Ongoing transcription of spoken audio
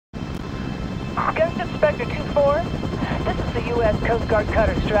Gunship Spectre 2-4. This is the U.S. Coast Guard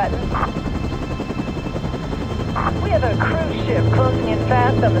cutter Stratton. We have a cruise ship closing in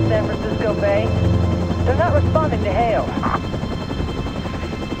fast on the San Francisco Bay. They're not responding to hail.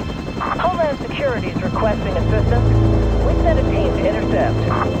 Homeland Security is requesting assistance. We sent a team to intercept.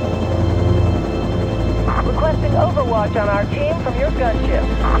 Requesting overwatch on our team from your gunship.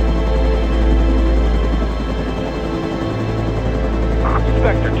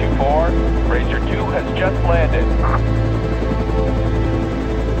 Spectre 2-4, Razor 2 has just landed.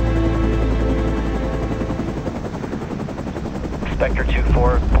 Spectre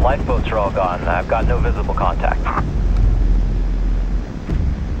 2-4, the lifeboats are all gone. I've got no visible contact.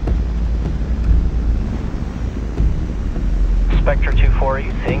 Spectre 2-4, are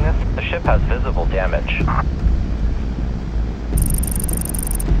you seeing this? The ship has visible damage.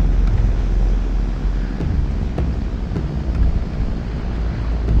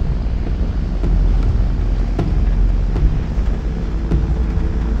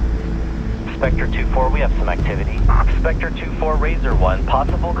 Spectre 2-4, we have some activity. Spectre 2-4, Razor 1,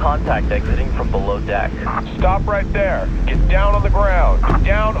 possible contact exiting from below deck. Stop right there. Get down on the ground. Get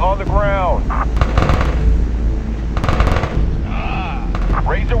down on the ground.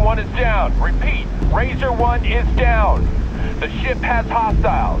 Razor 1 is down. Repeat, Razor 1 is down. The ship has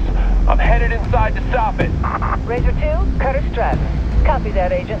hostiles. I'm headed inside to stop it. Razor 2, cutter Stratton. Copy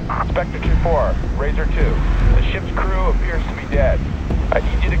that, Agent. Spectre 2-4, Razor 2. The ship's crew appears to be dead. I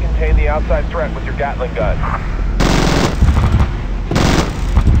need you to contain the outside threat with your Gatling gun.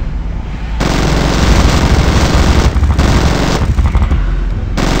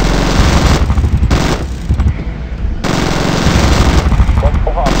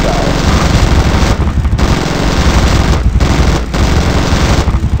 Multiple hostiles.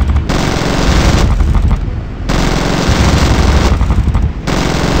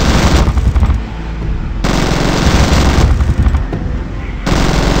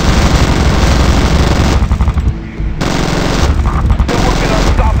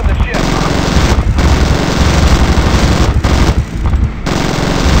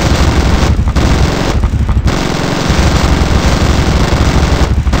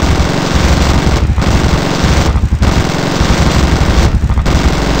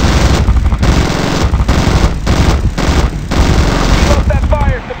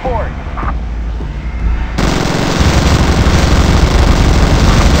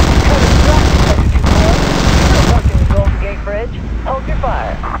 Hold your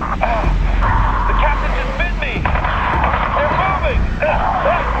fire. The captain just bit me! They're moving!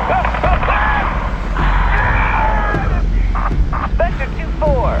 Spectre 2-4,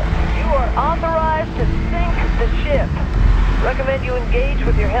 you are authorized to sink the ship. Recommend you engage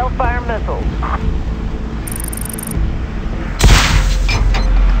with your Hellfire missiles.